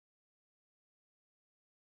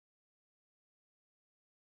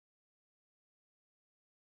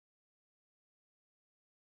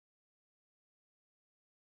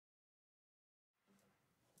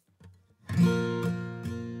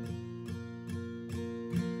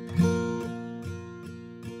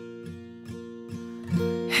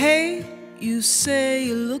say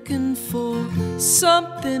you're looking for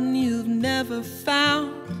something you've never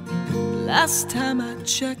found. Last time I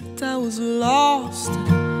checked, I was lost,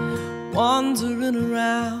 wandering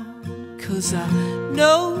around. 'Cause I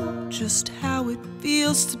know just how it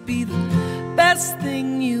feels to be the best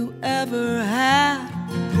thing you ever had.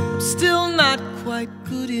 I'm still not quite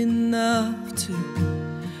good enough to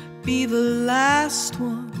be the last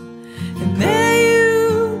one. And there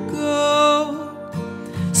you go,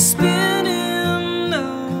 spinning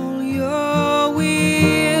all your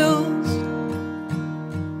wheels.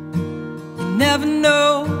 You never know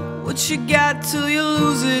what you got till you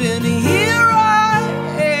lose it. And here I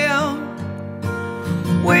am,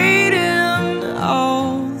 waiting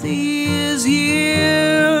all these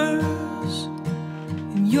years,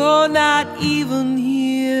 and you're not even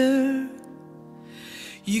here.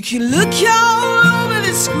 You can look all over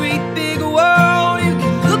this great big world. You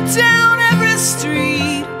can look down every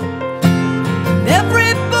street, in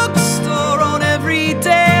every bookstore, on every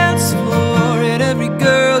dance floor, and every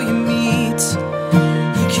girl you meet.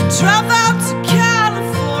 You can drive out to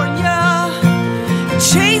California and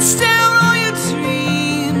chase down all your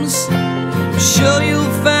dreams. I'm sure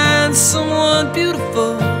you'll find someone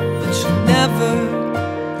beautiful, but you'll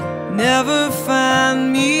never find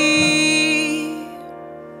me.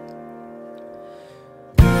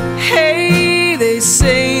 Hey, they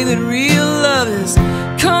say that real love is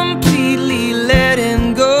completely letting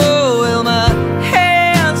go. Well, my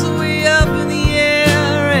hands are way up in the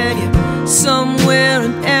air, and you're somewhere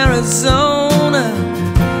in Arizona,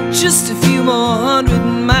 just a few more 100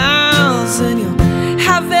 miles, and you'll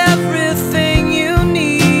have everything you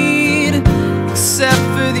need, except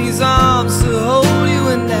for these arms to hold you,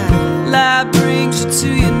 and that light brings you to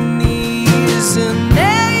your knees. And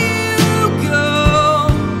there you go,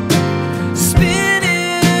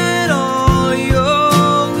 spinning all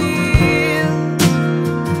your wheels.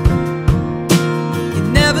 You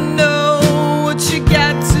never know what you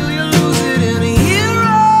got till you lose it. And here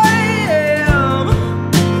I am,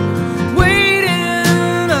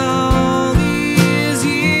 waiting all these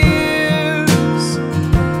years,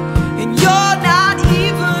 and you're not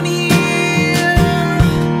even here.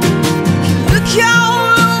 You can look all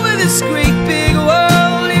over this great big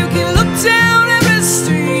world. You can look down every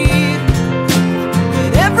street,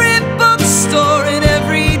 at every bookstore, in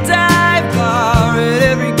every dive bar, at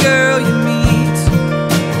every girl you meet.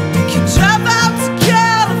 You can drive out to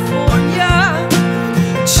California,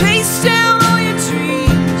 chase down all your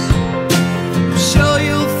dreams. I'm sure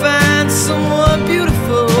you'll find someone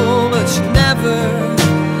beautiful, but you'll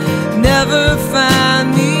never find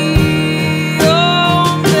me.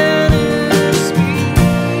 Oh, Venice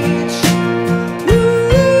Beach.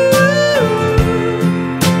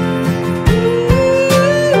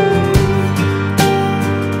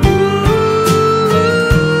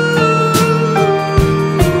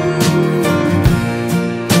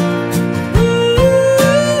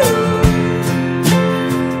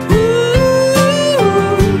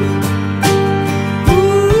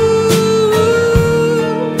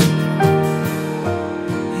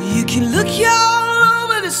 You can look all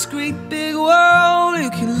over this great big world.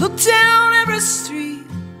 You can look down every street,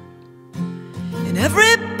 in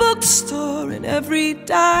every bookstore, in every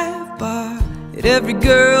dive bar, at every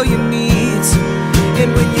girl you meet. And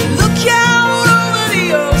when you look